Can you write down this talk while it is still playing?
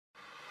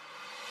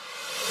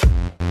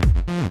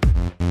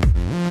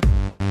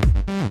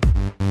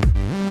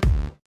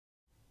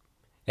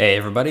Hey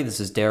everybody,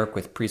 this is Derek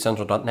with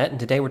PreCentral.net, and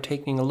today we're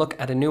taking a look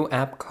at a new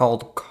app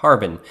called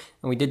Carbon.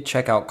 And we did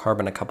check out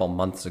Carbon a couple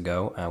months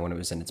ago when it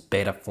was in its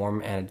beta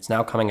form, and it's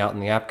now coming out in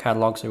the app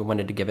catalog, so we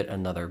wanted to give it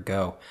another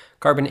go.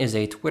 Carbon is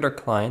a Twitter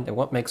client, and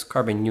what makes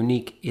Carbon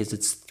unique is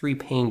its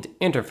three-paned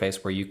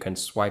interface where you can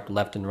swipe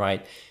left and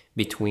right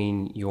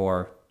between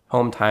your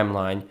home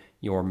timeline,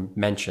 your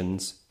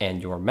mentions,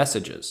 and your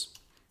messages.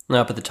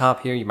 Now up at the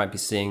top here, you might be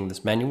seeing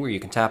this menu where you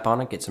can tap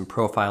on it, get some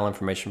profile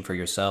information for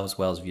yourself as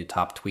well as view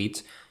top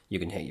tweets. You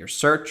can hit your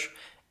search,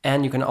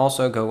 and you can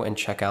also go and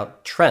check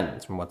out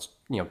trends and what's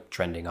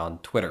trending on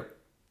Twitter.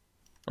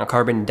 Now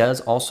Carbon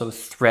does also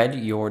thread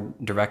your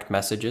direct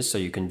messages, so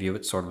you can view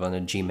it sort of on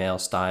a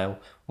Gmail style,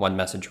 one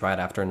message right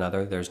after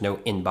another. There's no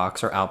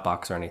inbox or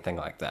outbox or anything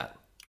like that.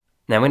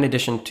 Now, in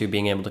addition to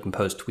being able to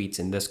compose tweets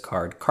in this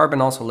card,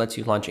 Carbon also lets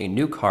you launch a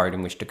new card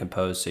in which to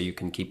compose so you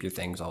can keep your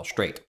things all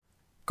straight.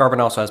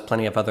 Carbon also has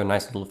plenty of other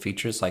nice little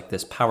features like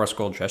this power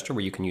scroll gesture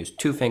where you can use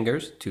two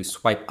fingers to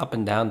swipe up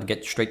and down to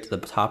get straight to the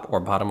top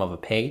or bottom of a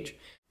page.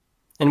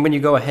 And when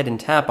you go ahead and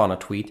tap on a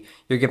tweet,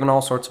 you're given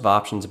all sorts of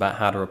options about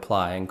how to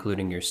reply,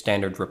 including your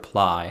standard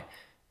reply,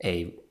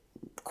 a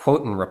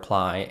quote and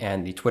reply,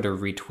 and the Twitter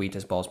retweet,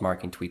 as well as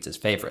marking tweets as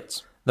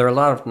favorites. There are a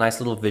lot of nice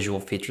little visual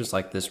features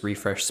like this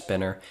refresh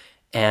spinner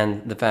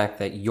and the fact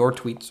that your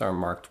tweets are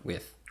marked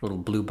with little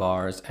blue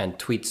bars, and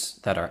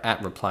tweets that are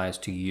at replies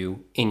to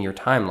you in your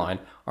timeline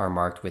are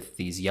marked with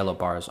these yellow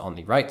bars on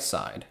the right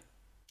side.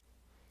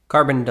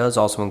 Carbon does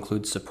also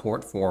include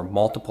support for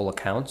multiple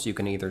accounts. You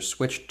can either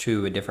switch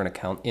to a different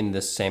account in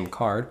this same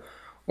card,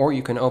 or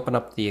you can open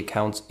up the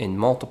accounts in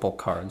multiple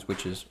cards,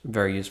 which is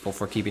very useful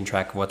for keeping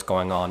track of what's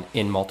going on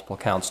in multiple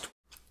accounts.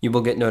 You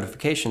will get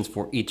notifications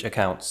for each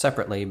account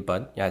separately,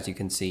 but as you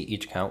can see,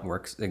 each account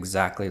works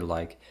exactly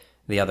like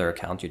the other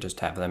accounts. You just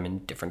have them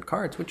in different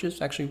cards, which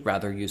is actually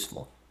rather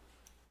useful.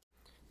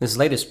 This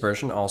latest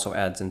version also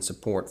adds in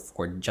support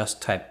for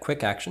just type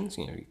quick actions.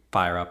 You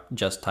fire up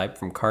just type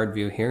from card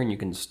view here and you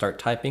can start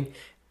typing,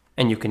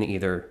 and you can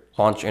either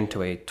launch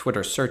into a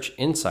Twitter search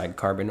inside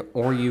Carbon,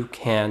 or you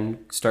can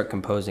start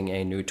composing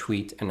a new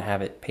tweet and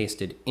have it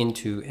pasted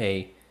into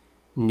a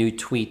new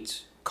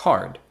tweet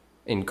card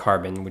in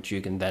Carbon, which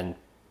you can then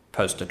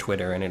post to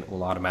Twitter and it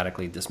will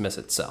automatically dismiss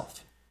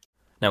itself.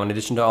 Now, in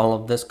addition to all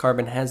of this,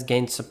 Carbon has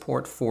gained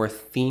support for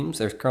themes.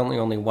 There's currently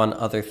only one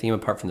other theme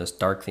apart from this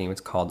dark theme. It's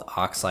called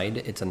Oxide.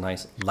 It's a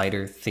nice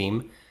lighter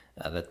theme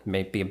that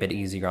may be a bit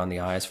easier on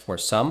the eyes for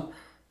some.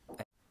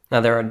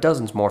 Now, there are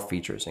dozens more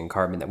features in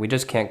Carbon that we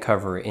just can't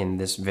cover in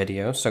this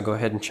video, so go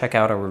ahead and check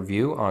out our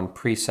review on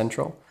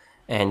PreCentral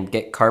and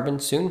get Carbon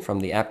soon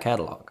from the app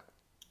catalog.